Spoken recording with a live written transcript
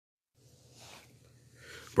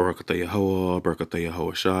Barakatah Yahweh, Barakatah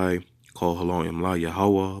Yahweh Shai, Kol Halom Yamla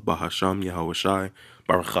Yahweh, Bahasham Yahweh Shai,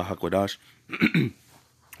 Barakah HaKodash,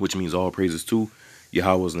 which means all praises to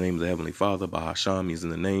Yahweh's name, the Heavenly Father. Bahasham means in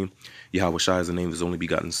the name. Yahweh Shai is the name of his only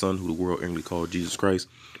begotten Son, who the world erringly called Jesus Christ.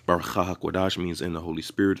 Barakah HaKodash means in the Holy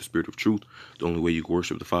Spirit, the Spirit of truth, the only way you can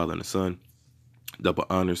worship the Father and the Son. Double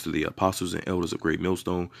honors to the apostles and elders of Great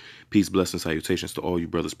Millstone. Peace, blessings, salutations to all you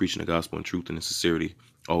brothers preaching the gospel in truth and in sincerity,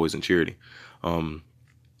 always in charity. I'm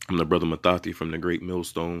the brother Matati from the Great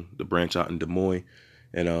Millstone, the branch out in Des Moines.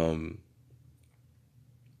 And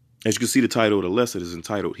as you can see, the title of the lesson is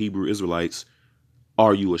entitled Hebrew Israelites,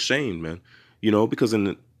 Are You Ashamed, man? You know, because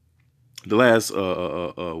in the last, in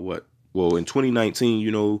 2019,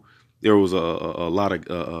 you know, there was a lot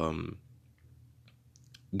of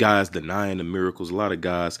guys denying the miracles, a lot of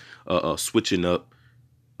guys switching up,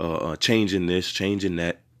 changing this, changing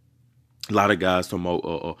that. A lot of guys talking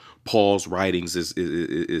about Paul's writings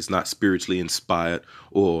is not spiritually inspired,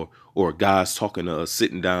 or guys talking,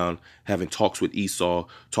 sitting down, having talks with Esau,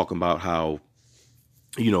 talking about how,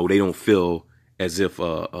 you know, they don't feel as if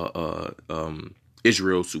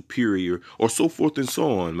Israel's superior, or so forth and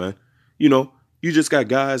so on, man. You know, you just got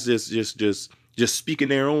guys just speaking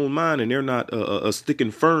their own mind, and they're not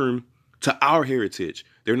sticking firm to our heritage.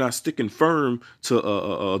 They're not sticking firm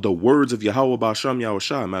to the words of Yahweh Ba'Sham Yahweh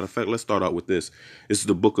Shai. Matter of fact, let's start out with this. This is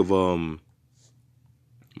the book of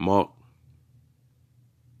Mark,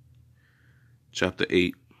 chapter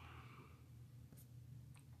 8,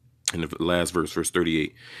 and the last verse, verse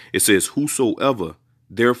 38. It says, "Whosoever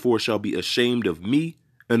therefore shall be ashamed of me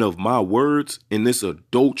and of my words in this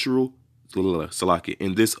adulterous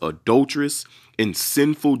and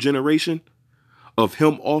sinful generation, of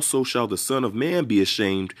him also shall the Son of Man be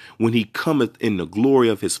ashamed when he cometh in the glory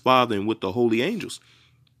of his Father and with the holy angels."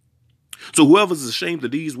 So whoever's ashamed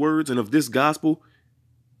of these words and of this gospel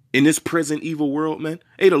in this present evil world, man,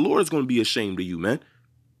 hey, the Lord is going to be ashamed of you, man.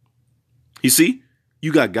 You see,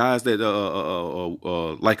 you got guys that,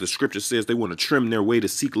 like the scripture says, they want to trim their way to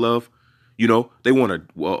seek love. You know, they want to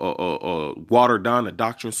water down the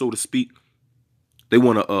doctrine, so to speak. They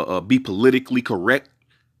want to be politically correct.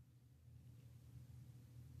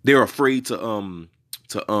 They're afraid to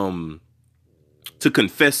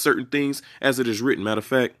confess certain things as it is written. Matter of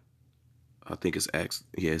fact, I think it's Acts.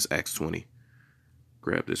 Yeah, it's Acts 20.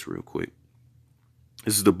 Grab this real quick.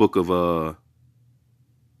 This is the book of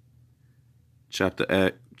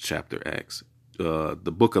Acts.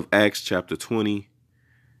 The book of Acts, chapter 20,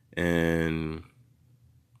 and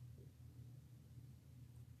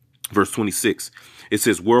verse 26. It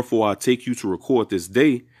says, "Wherefore I take you to record this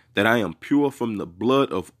day that I am pure from the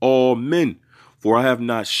blood of all men. For I have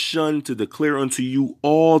not shunned to declare unto you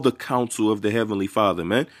all the counsel of the Heavenly Father."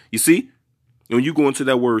 Man, you see, when you go into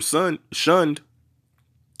that word shunned,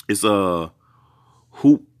 it's hupostello.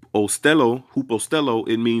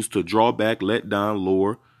 It means to draw back, let down,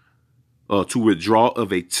 lower, to withdraw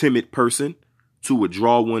of a timid person, to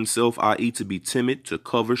withdraw oneself, i.e. to be timid, to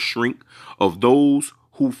cover, shrink, of those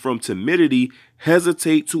who from timidity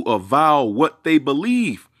hesitate to avow what they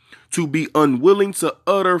believe, to be unwilling to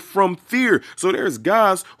utter from fear. So there's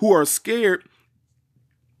guys who are scared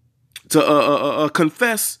to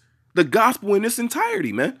confess the gospel in its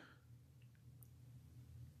entirety, man.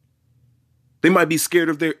 They might be scared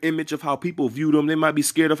of their image, of how people view them. They might be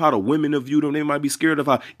scared of how the women have viewed them. They might be scared of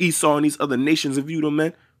how Esau and these other nations have viewed them,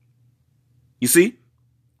 man. You see?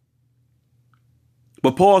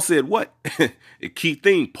 But Paul said what? A key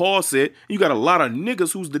thing. Paul said, you got a lot of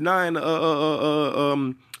niggas who's denying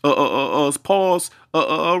Paul's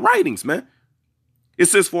writings, man. It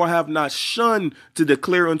says, "For I have not shunned to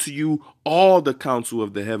declare unto you all the counsel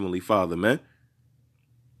of the Heavenly Father," man.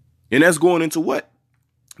 And that's going into what?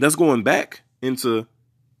 That's going back into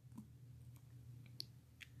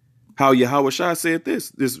how Yahweh Shai said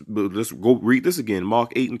this. Let's go read this again.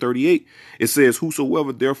 Mark 8 and 38. It says,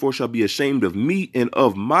 "Whosoever therefore shall be ashamed of me and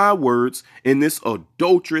of my words in this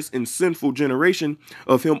adulterous and sinful generation,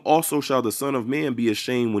 of him also shall the Son of Man be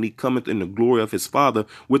ashamed when he cometh in the glory of his Father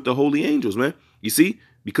with the holy angels," man. You see,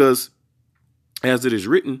 because as it is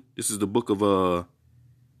written, this is the book of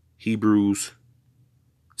Hebrews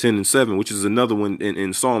 10 and 7, which is another one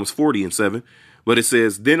in Psalms 40 and 7. But it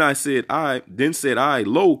says, then said I,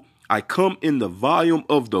 lo, I come in the volume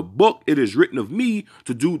of the book. It is written of me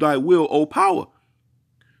to do thy will, O power.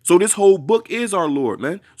 So this whole book is our Lord,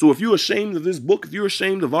 man. So if you're ashamed of this book, if you're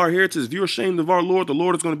ashamed of our heritage, if you're ashamed of our Lord, the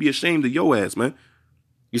Lord is going to be ashamed of your ass, man.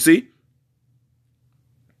 You see?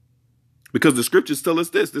 Because the scriptures tell us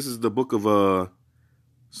this. This is the book of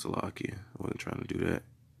Salakia. I wasn't trying to do that.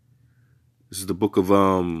 This is the book of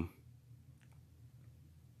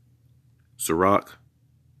Sirach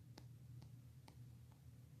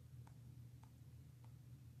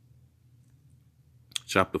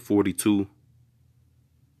chapter 42,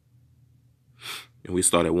 and we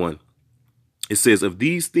start at 1. It says, of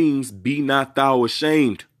these things be not thou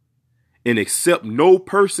ashamed, and accept no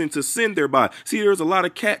person to sin thereby. See, there's a lot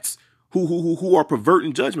of cats who are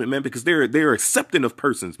perverting judgment, man, because they're accepting of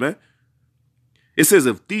persons, man. It says,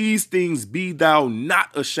 of these things be thou not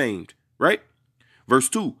ashamed, right? Verse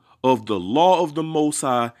 2, of the law of the Most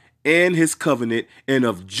High and his covenant, and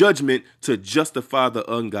of judgment to justify the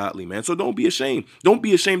ungodly, man. So don't be ashamed. Don't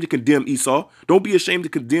be ashamed to condemn Esau. Don't be ashamed to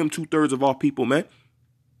condemn 2/3 of our people, man.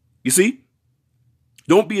 You see?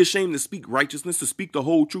 Don't be ashamed to speak righteousness, to speak the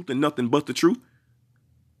whole truth and nothing but the truth.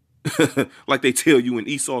 Like they tell you in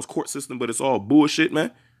Esau's court system, but it's all bullshit,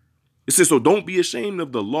 man. It says, so don't be ashamed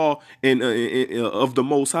of the law and of the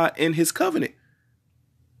Most High and his covenant.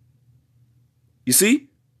 You see?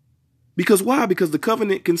 Because why? Because the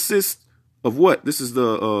covenant consists of what? This is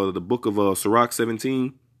the book of Sirach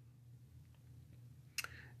 17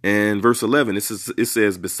 and verse 11. It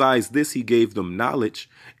says, besides this, he gave them knowledge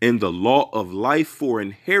and the law of life for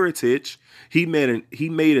an heritage. He made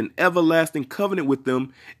an everlasting covenant with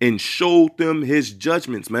them and showed them his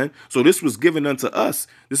judgments, man. So this was given unto us.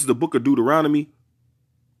 This is the book of Deuteronomy.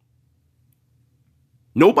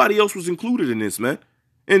 Nobody else was included in this, man.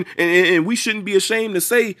 And we shouldn't be ashamed to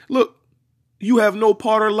say, look, you have no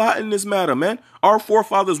part or lot in this matter, man. Our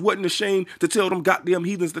forefathers wasn't ashamed to tell them goddamn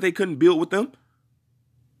heathens that they couldn't build with them.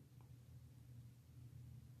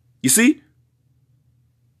 You see?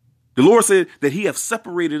 The Lord said that he have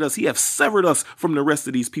separated us. He have severed us from the rest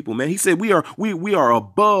of these people, man. He said we are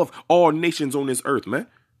above all nations on this earth, man.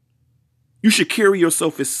 You should carry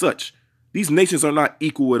yourself as such. These nations are not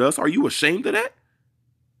equal with us. Are you ashamed of that?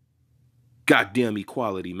 Goddamn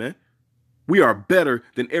equality, man. We are better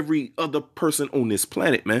than every other person on this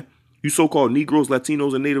planet, man. You so-called Negroes,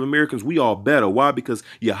 Latinos, and Native Americans, we all better. Why? Because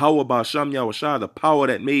Yahweh Ba'asham Yahushua, the power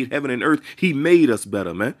that made heaven and earth, he made us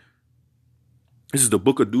better, man. This is the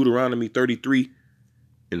book of Deuteronomy 33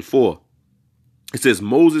 and 4. It says,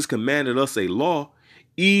 Moses commanded us a law,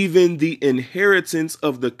 even the inheritance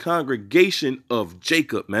of the congregation of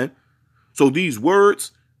Jacob, man. So these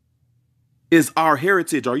words is our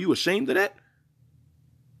heritage. Are you ashamed of that?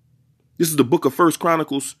 This is the book of First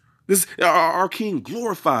Chronicles. This our king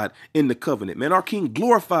glorified in the covenant, man. Our king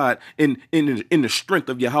glorified in the strength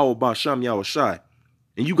of Yahweh Ba'asham Yahushua.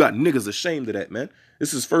 And you got niggas ashamed of that, man.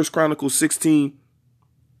 This is First Chronicles 16.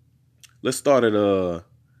 Let's start at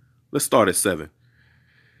 7.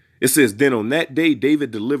 It says, then on that day,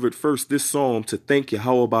 David delivered first this psalm to thank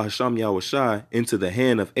Yahweh Ba'asham Yahushua into the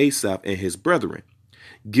hand of Asaph and his brethren.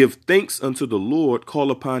 Give thanks unto the Lord,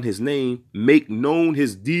 call upon his name, make known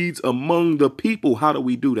his deeds among the people. How do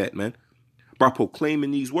we do that, man? By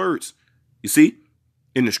proclaiming these words. You see,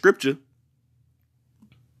 in the scripture,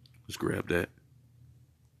 let's grab that.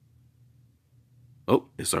 Oh,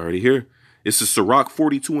 it's already here. It's Sirach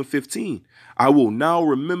 42 and 15. I will now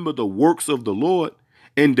remember the works of the Lord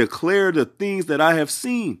and declare the things that I have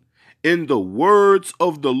seen. In the words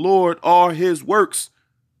of the Lord are his works.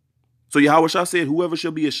 So Yahushua said, whoever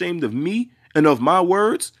shall be ashamed of me and of my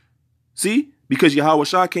words, see, because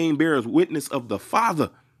Yahushua came bears witness of the Father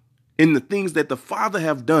in the things that the Father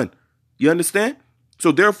have done. You understand?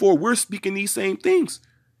 So therefore, we're speaking these same things.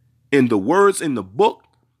 And the words in the book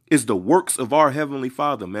is the works of our heavenly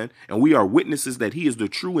Father, man. And we are witnesses that he is the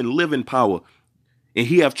true and living power. And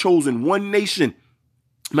he have chosen one nation.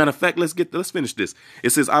 Matter of fact, let's finish this.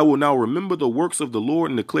 It says, I will now remember the works of the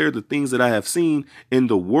Lord and declare the things that I have seen. In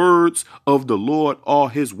the words of the Lord are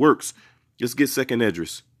his works. Let's get Second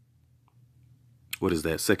Esdras. What is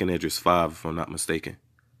that? Second Esdras 5, if I'm not mistaken.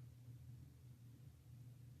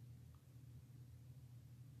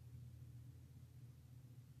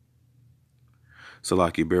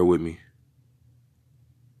 Salaki, bear with me.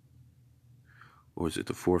 Or is it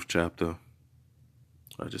the 4th chapter?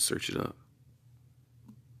 I'll just search it up.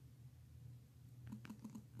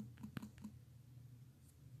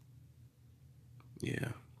 Yeah.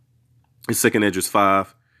 It's Second Esdras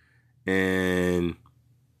 5 and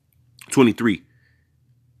 22.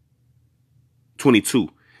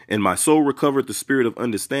 And my soul recovered the spirit of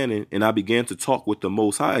understanding, and I began to talk with the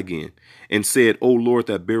Most High again, and said, O Lord,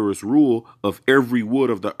 that bearest rule of every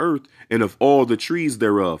wood of the earth and of all the trees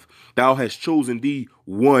thereof, thou hast chosen thee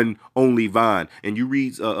one only vine. And you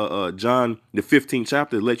read John the 15th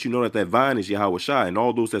chapter, to let you know that that vine is Yahushua, and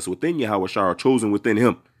all those that's within Yahushua are chosen within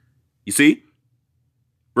him. You see?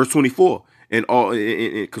 Verse 24, and all,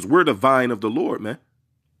 because we're the vine of the Lord, man.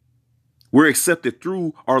 We're accepted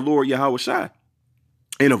through our Lord Yahushua.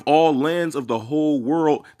 And of all lands of the whole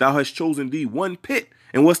world, thou hast chosen thee one pit.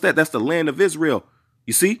 And what's that? That's the land of Israel.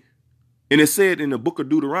 You see? And it said in the book of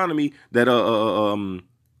Deuteronomy that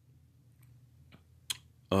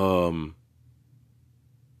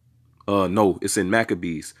no, it's in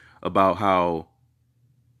Maccabees about how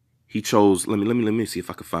he chose. Let me see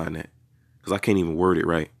if I can find that, because I can't even word it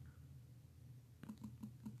right.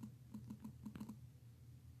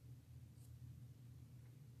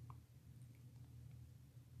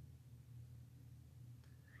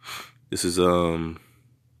 This is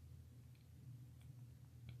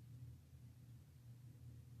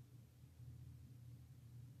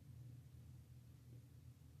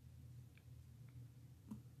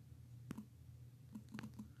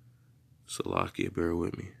Salakia, bear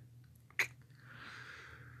with me.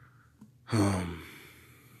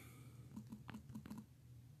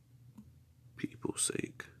 People's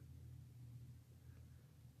sake.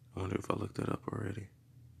 I wonder if I looked that up already.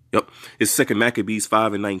 Yep. It's 2 Maccabees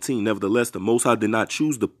 5:19. Nevertheless, the Most High did not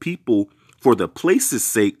choose the people for the place's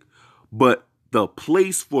sake, but the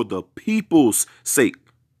place for the people's sake.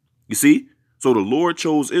 You see? So the Lord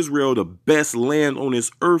chose Israel, the best land on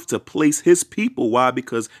this earth, to place his people. Why?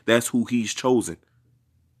 Because that's who he's chosen.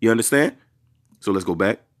 You understand? So let's go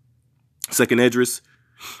back. 2 Esdras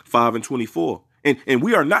 5:24. And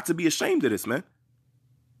we are not to be ashamed of this, man.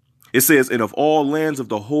 It says, and of all lands of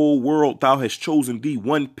the whole world, thou hast chosen thee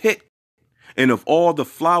one pit, and of all the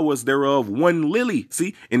flowers thereof, one lily.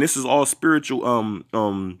 See, and this is all spiritual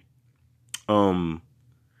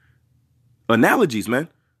analogies, man.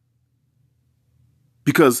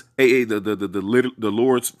 Because the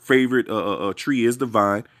Lord's favorite tree is the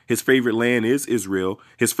vine. His favorite land is Israel.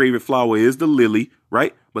 His favorite flower is the lily,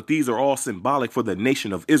 right? But these are all symbolic for the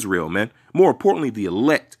nation of Israel, man. More importantly, the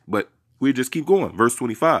elect. But we just keep going. Verse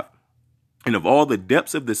 25. And of all the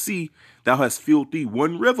depths of the sea, thou hast filled thee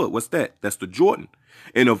one river. What's that? That's the Jordan.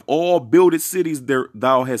 And of all builded cities, there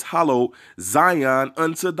thou hast hallowed Zion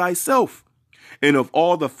unto thyself. And of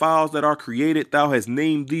all the fowls that are created, thou hast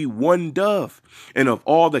named thee one dove. And of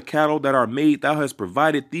all the cattle that are made, thou hast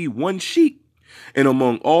provided thee one sheep. And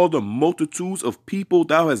among all the multitudes of people,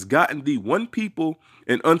 thou hast gotten thee one people.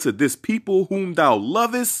 And unto this people whom thou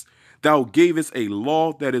lovest, thou gavest a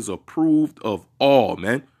law that is approved of all,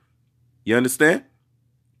 man. You understand?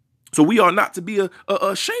 So we are not to be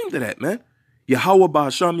ashamed of that, man. Yahweh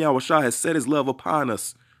Ba'asham Yahushua has set his love upon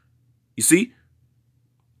us. You see?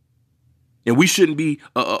 And we shouldn't be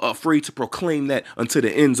afraid to proclaim that unto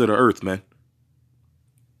the ends of the earth, man.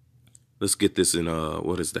 Let's get this in,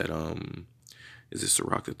 what is that? Is it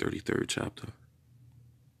Sirach, the 33rd chapter?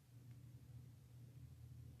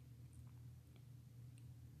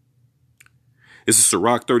 This is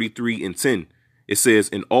Sirach 33:10. It says,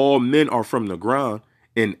 and all men are from the ground,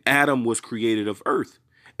 and Adam was created of earth.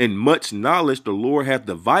 And much knowledge the Lord hath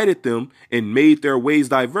divided them and made their ways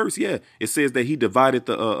diverse. Yeah, it says that he divided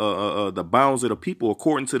the bounds of the people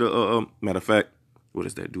according to the, matter of fact, what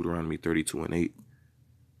is that? Deuteronomy 32:8.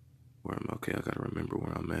 Where am I? Okay, I got to remember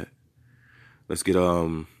where I'm at. Let's get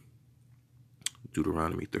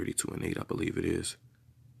Deuteronomy 32:8, I believe it is.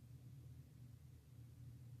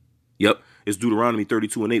 Yep, it's Deuteronomy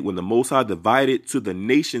 32:8. When the Most High divided to the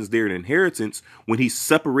nations their inheritance, when he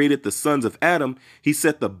separated the sons of Adam, he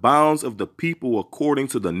set the bounds of the people according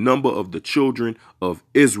to the number of the children of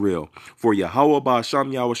Israel. For Yahweh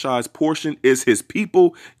Ba'asham Yahushua's portion is his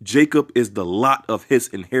people. Jacob is the lot of his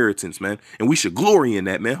inheritance, man. And we should glory in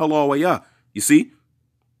that, man. Hallelujah. You see?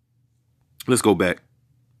 Let's go back.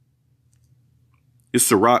 It's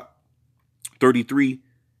Sirach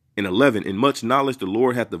 33:11. In much knowledge the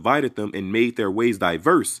Lord hath divided them and made their ways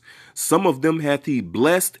diverse. Some of them hath he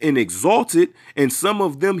blessed and exalted, and some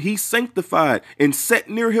of them he sanctified and set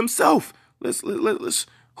near himself. Let's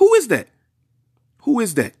who is that? Who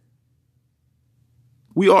is that?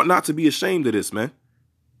 We ought not to be ashamed of this, man.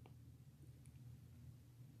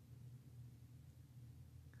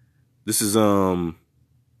 This is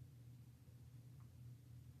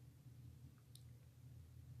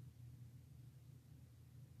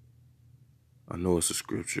I know it's a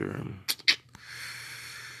scripture.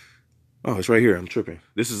 Oh, it's right here. I'm tripping.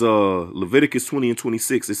 This is Leviticus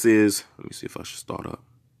 20:26. It says, let me see if I should start up.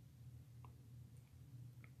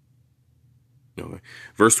 Okay.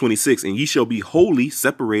 Verse 26, and ye shall be holy,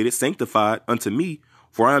 separated, sanctified unto me,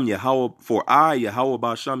 for I, Yahweh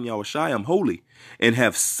Ba'asham Yahushua, am holy, and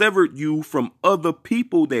have severed you from other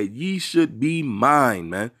people that ye should be mine,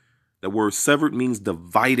 man. The word severed means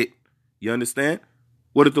divided. You understand?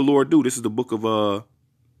 What did the Lord do? This is the book of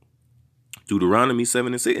Deuteronomy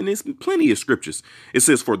 7 and 6, and there's plenty of scriptures. It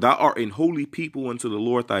says, for thou art an holy people unto the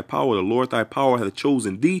Lord thy power. The Lord thy power hath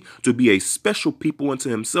chosen thee to be a special people unto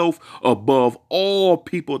himself above all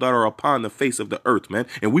people that are upon the face of the earth, man.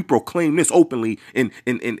 And we proclaim this openly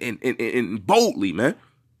and boldly, man.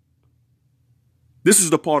 This is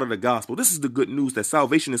the part of the gospel. This is the good news that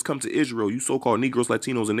salvation has come to Israel, you so-called Negroes,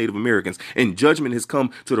 Latinos, and Native Americans, and judgment has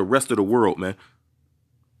come to the rest of the world, man.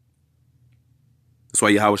 That's why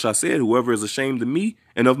Yahweh said, whoever is ashamed of me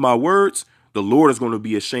and of my words, the Lord is going to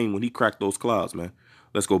be ashamed when he cracked those clouds, man.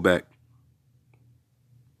 Let's go back.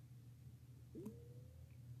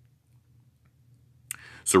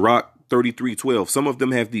 Sirach 33:12. Some of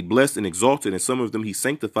them hath he blessed and exalted, and some of them he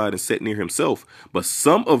sanctified and set near himself. But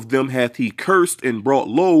some of them hath he cursed and brought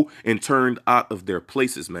low and turned out of their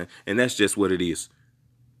places, man. And that's just what it is.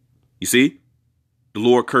 You see, the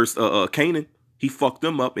Lord cursed Canaan. He fucked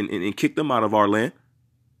them up and kicked them out of our land.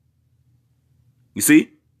 You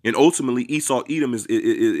see? And ultimately, Esau, Edom is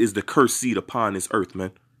the cursed seed upon this earth,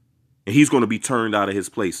 man. And he's going to be turned out of his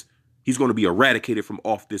place. He's going to be eradicated from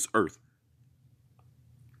off this earth.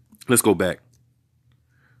 Let's go back.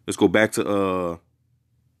 Let's go back to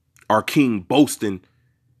our king boasting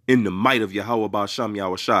in the might of Yahweh Ba'Sham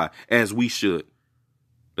Yahushai, as we should.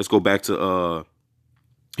 Let's go back to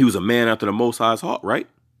he was a man after the Most High's heart, right?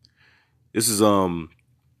 This is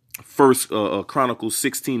First Chronicles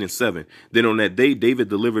 16 and 7. Then on that day, David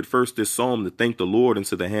delivered first this psalm to thank the Lord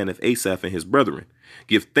into the hand of Asaph and his brethren.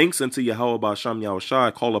 Give thanks unto Yahweh Ba'Sham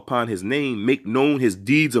Yahushai, call upon his name, make known his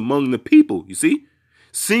deeds among the people. You see?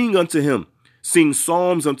 Sing unto him, sing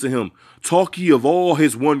psalms unto him, talk ye of all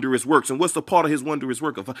his wondrous works. And what's the part of his wondrous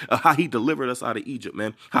work? Of how he delivered us out of Egypt,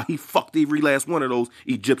 man. How he fucked every last one of those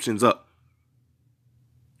Egyptians up.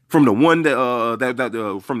 From the one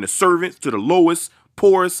from the servants to the lowest,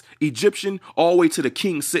 poorest Egyptian, all the way to the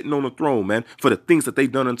king sitting on the throne, man, for the things that they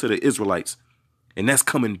done unto the Israelites. And that's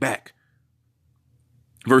coming back.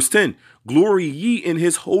 Verse 10, glory ye in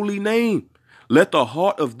his holy name. Let the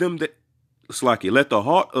heart of them that let the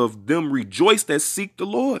heart of them rejoice that seek the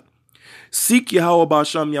Lord. Seek Yahweh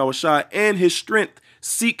Ba'Sham Yahushai and his strength.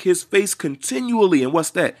 Seek his face continually. And what's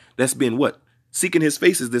that? That's been what? Seeking his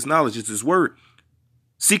face is this knowledge. It's his word.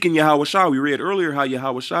 Seeking Yahweh Shai. We read earlier how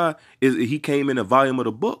Yahweh Shai he came in a volume of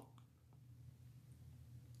the book.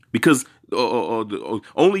 Because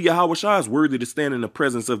only Yahweh Shai is worthy to stand in the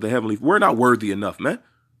presence of the heavenly. We're not worthy enough, man.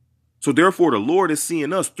 So therefore, the Lord is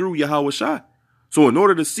seeing us through Yahweh Shai. So in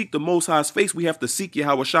order to seek the Most High's face, we have to seek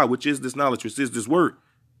Yahweh Shai, which is this knowledge, which is this word.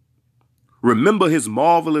 Remember his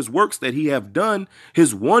marvelous works that he have done,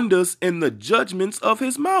 his wonders and the judgments of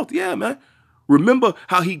his mouth. Yeah, man. Remember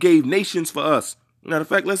how he gave nations for us. Matter of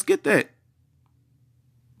fact, let's get that.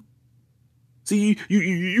 See,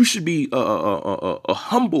 you should be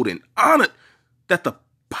humbled and honored that the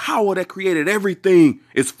power that created everything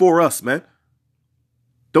is for us, man.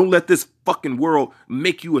 Don't let this fucking world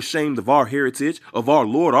make you ashamed of our heritage, of our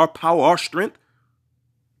Lord, our power, our strength.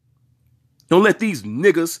 Don't let these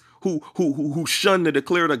niggas who shun to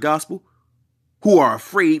declare the gospel, who are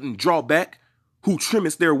afraid and draw back, who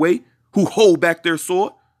trimmeth their way, who hold back their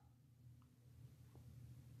sword,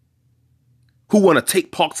 who want to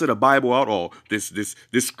take parts of the Bible out, or this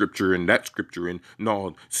scripture and that scripture, and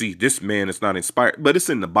no, see, this man is not inspired, but it's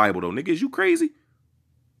in the Bible though, niggas. You crazy?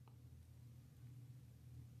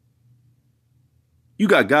 You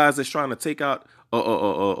got guys that's trying to take out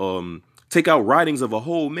writings of a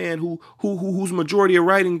whole man whose majority of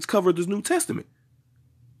writings cover the New Testament.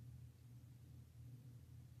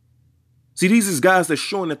 See, these is guys that's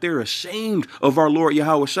showing that they're ashamed of our Lord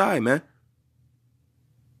Yahweh Shai, man.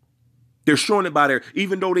 They're showing it by their,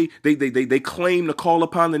 even though they claim to call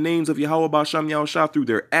upon the names of Yahweh Ba'Sham Yahushua through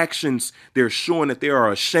their actions, they're showing that they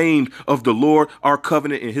are ashamed of the Lord, our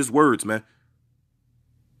covenant, and his words, man.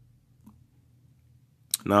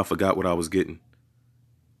 Now I forgot what I was getting.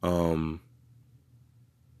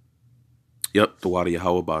 Yep, the water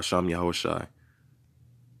Yahweh Ba'Sham Yahushua.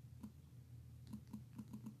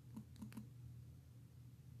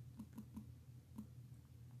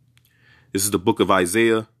 This is the book of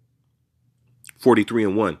Isaiah 43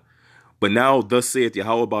 and 1. But now thus saith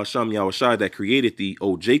Yahweh Ba'Sham Yahushua that created thee,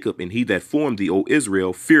 O Jacob, and he that formed thee, O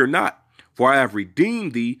Israel, fear not, for I have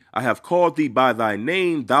redeemed thee, I have called thee by thy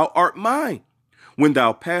name, thou art mine. When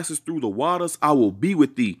thou passest through the waters, I will be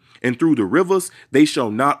with thee, and through the rivers, they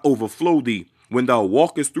shall not overflow thee. When thou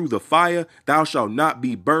walkest through the fire, thou shalt not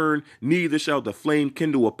be burned, neither shall the flame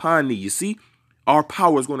kindle upon thee. You see, our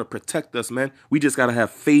power is going to protect us, man. We just got to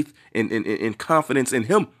have faith and confidence in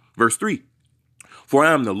him. Verse 3. For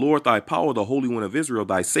I am the Lord thy power, the Holy One of Israel,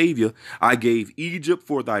 thy Savior. I gave Egypt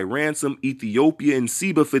for thy ransom, Ethiopia and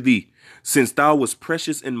Seba for thee. Since thou wast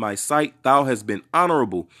precious in my sight, thou hast been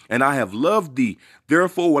honorable, and I have loved thee.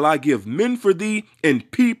 Therefore will I give men for thee and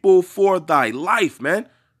people for thy life, man.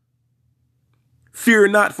 Fear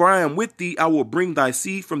not, for I am with thee. I will bring thy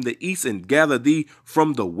seed from the east and gather thee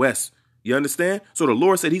from the west. You understand? So the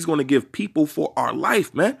Lord said he's going to give people for our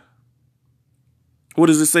life, man. What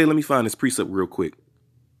does it say? Let me find this precept real quick.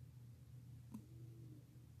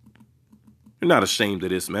 You're not ashamed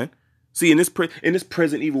of this, man. See, in this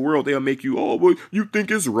present evil world, they'll make you, oh, well, you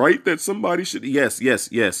think it's right that somebody should. Yes,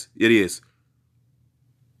 it is.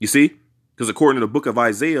 You see? Because according to the book of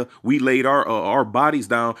Isaiah, we laid our bodies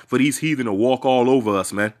down for these heathen to walk all over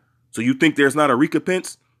us, man. So you think there's not a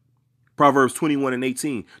recompense? Proverbs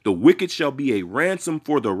 21:18. The wicked shall be a ransom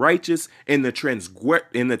for the righteous, and the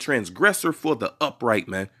transgressor for the upright,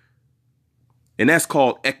 man. And that's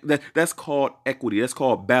called equity. That's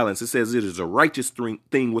called balance. It says it is a righteous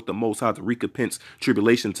thing with the Most High to recompense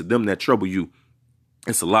tribulation to them that trouble you.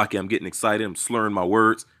 And Salaki, I'm getting excited. I'm slurring my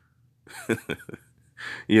words.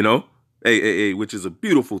 You know, hey, which is a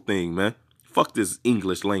beautiful thing, man. Fuck this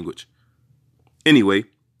English language. Anyway,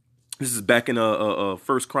 this is back in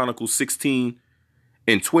 1 Chronicles 16:12.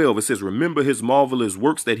 It says, remember his marvelous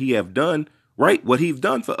works that he have done. Right? What he's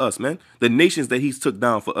done for us, man. The nations that he's took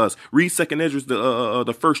down for us. Read 2nd Ezra,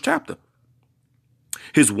 the first chapter.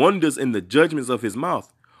 His wonders and the judgments of his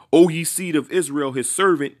mouth. O ye seed of Israel, his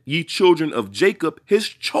servant, ye children of Jacob, his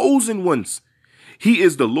chosen ones. He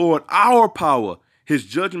is the Lord, our power. His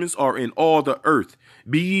judgments are in all the earth.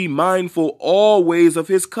 Be ye mindful always of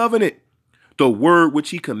his covenant, the word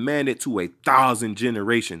which he commanded to 1,000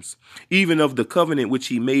 generations, even of the covenant which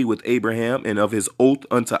he made with Abraham, and of his oath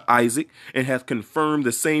unto Isaac, and hath confirmed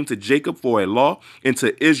the same to Jacob for a law, and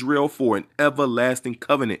to Israel for an everlasting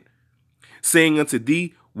covenant, saying unto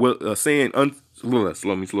thee, let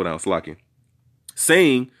me slow down, slacking.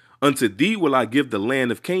 Saying, unto thee will I give the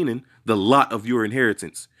land of Canaan, the lot of your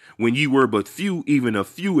inheritance, when ye were but few, even a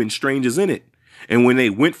few, and strangers in it. And when they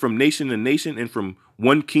went from nation to nation, and from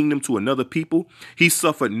one kingdom to another people, he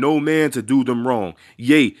suffered no man to do them wrong.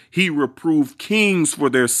 Yea, he reproved kings for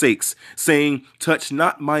their sakes, saying, touch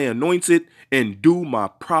not my anointed, and do my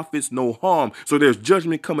prophets no harm. So there's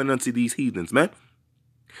judgment coming unto these heathens, man.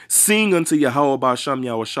 Sing unto Yahweh Ba'Sham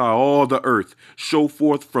Yahushua all the earth. Show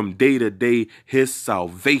forth from day to day his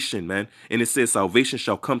salvation, man. And it says salvation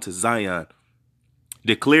shall come to Zion.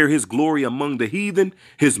 Declare his glory among the heathen,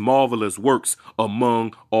 his marvelous works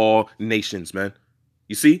among all nations, man.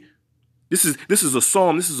 You see, this is a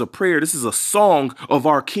psalm. This is a prayer. This is a song of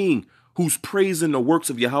our King who's praising the works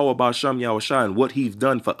of Yahweh Ba'Sham Yahushua and what he's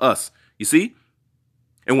done for us. You see?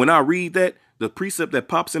 And when I read that, the precept that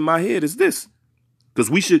pops in my head is this. Because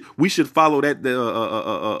we should follow that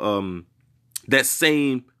that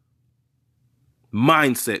same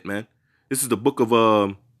mindset, man. This is the book of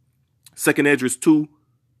 2nd Ezra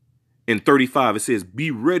 2:35. It says,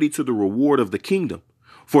 be ready to the reward of the kingdom,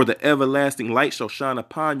 for the everlasting light shall shine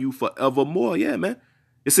upon you forevermore. Yeah, man.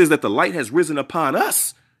 It says that the light has risen upon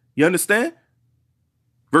us. You understand?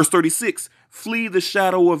 Verse 36, flee the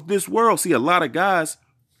shadow of this world. See, a lot of guys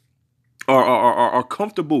are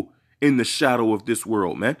comfortable in the shadow of this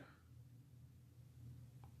world, man.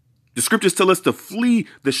 The scriptures tell us to flee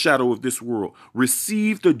the shadow of this world.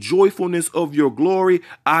 Receive the joyfulness of your glory.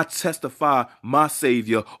 I testify my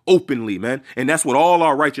Savior openly, man. And that's what all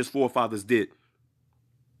our righteous forefathers did.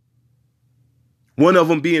 One of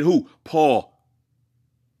them being who? Paul.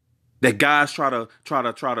 That guys try to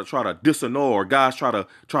dishonor, or guys try to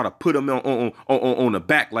put him on the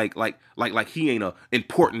back like he ain't an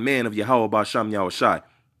important man of Yahweh Ba'Sham Yahushai.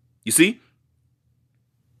 You see?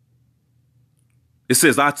 It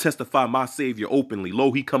says, I testify my Savior openly.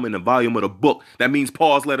 Lo, he come in the volume of the book. That means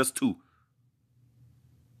Paul's letters too.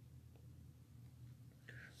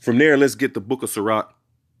 From there, let's get the book of Sirach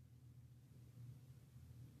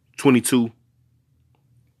 22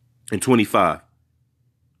 and 25.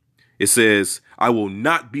 It says, I will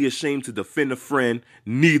not be ashamed to defend a friend,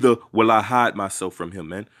 neither will I hide myself from him,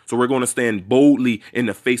 man. So we're going to stand boldly in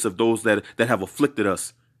the face of those that have afflicted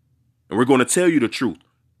us. And we're going to tell you the truth.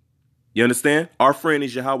 You understand? Our friend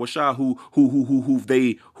is Yahweh Shah, who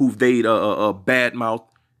they bad mouthed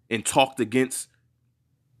and talked against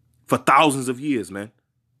for thousands of years, man.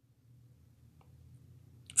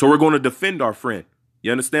 So we're going to defend our friend.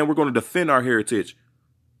 You understand? We're going to defend our heritage.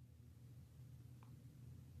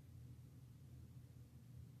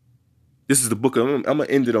 This is the book. I'm gonna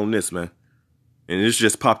end it on this, man. And this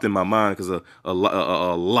just popped in my mind because a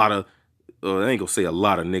lot of I ain't gonna say a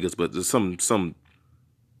lot of niggas, but there's some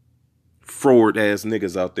forward ass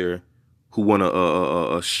niggas out there who want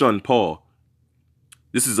to shun Paul.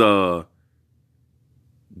 This is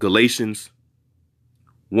Galatians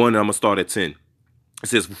 1. I'm gonna start at 10. It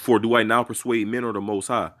says, "For do I now persuade men or the Most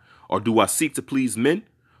High, or do I seek to please men?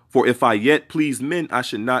 For if I yet please men, I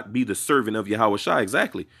should not be the servant of Yahweh Shai."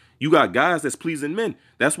 Exactly. You got guys that's pleasing men.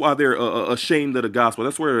 That's why they're ashamed of the gospel.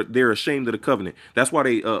 That's where they're ashamed of the covenant. That's why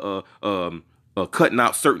they cutting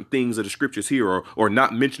out certain things of the scriptures here, or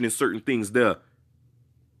not mentioning certain things there.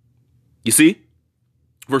 You see?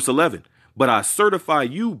 Verse 11. "But I certify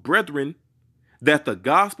you, brethren, that the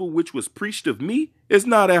gospel which was preached of me is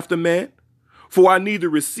not after man. For I neither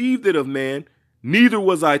received it of man, neither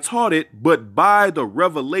was I taught it, but by the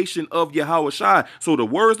revelation of Yahweh Shai." So the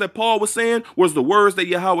words that Paul was saying was the words that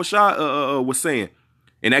Yahweh Shai was saying.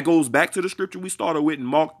 And that goes back to the scripture we started with in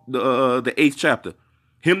Mark, the 8th chapter.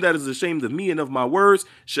 "Him that is ashamed of me and of my words,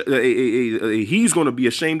 he's going to be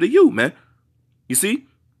ashamed of you, man." You see?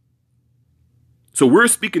 So we're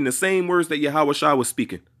speaking the same words that Yahweh Shai was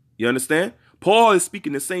speaking. You understand? Paul is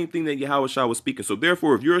speaking the same thing that Yahweh Shai was speaking. So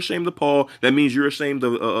therefore, if you're ashamed of Paul, that means you're ashamed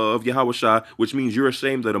of Yahweh Shai, which means you're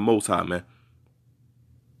ashamed of the Most High, man.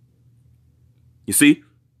 You see?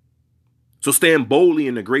 So stand boldly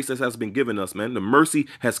in the grace that has been given us, man. The mercy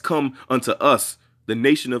has come unto us, the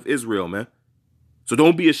nation of Israel, man. So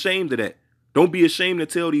don't be ashamed of that. Don't be ashamed to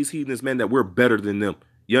tell these heathens, man, that we're better than them.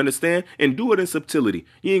 You understand? And do it in subtlety.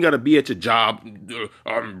 You ain't got to be at your job.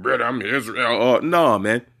 "I'm better, I'm Israel." Nah,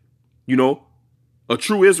 man. You know, a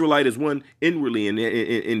true Israelite is one inwardly,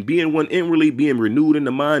 and being one inwardly, being renewed in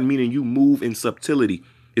the mind, meaning you move in subtlety.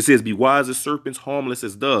 It says, "Be wise as serpents, harmless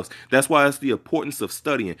as doves." That's why it's the importance of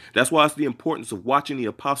studying. That's why it's the importance of watching the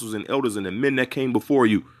apostles and elders and the men that came before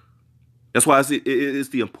you. That's why it's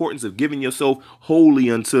the importance of giving yourself wholly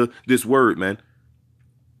unto this word, man.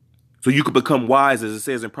 So you could become wise, as it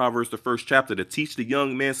says in Proverbs, the 1st chapter, to teach the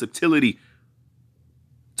young man subtlety,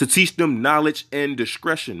 to teach them knowledge and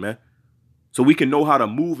discretion, man. So we can know how to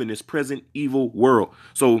move in this present evil world.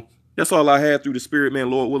 So that's all I had through the Spirit, man.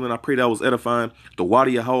 Lord willing, I pray that was edifying. The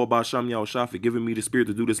Wadi Yahweh B'Hasham Yahushua for giving me the Spirit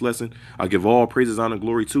to do this lesson. I give all praises, honor,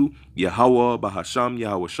 glory to Yahweh B'Hasham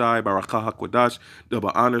Yahweh Shai Barakah HaKwadash.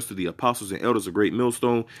 Double honors to the apostles and elders of Great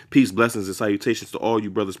Millstone. Peace, blessings, and salutations to all you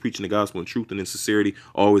brothers preaching the gospel in truth and in sincerity,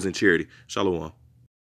 always in charity. Shalom.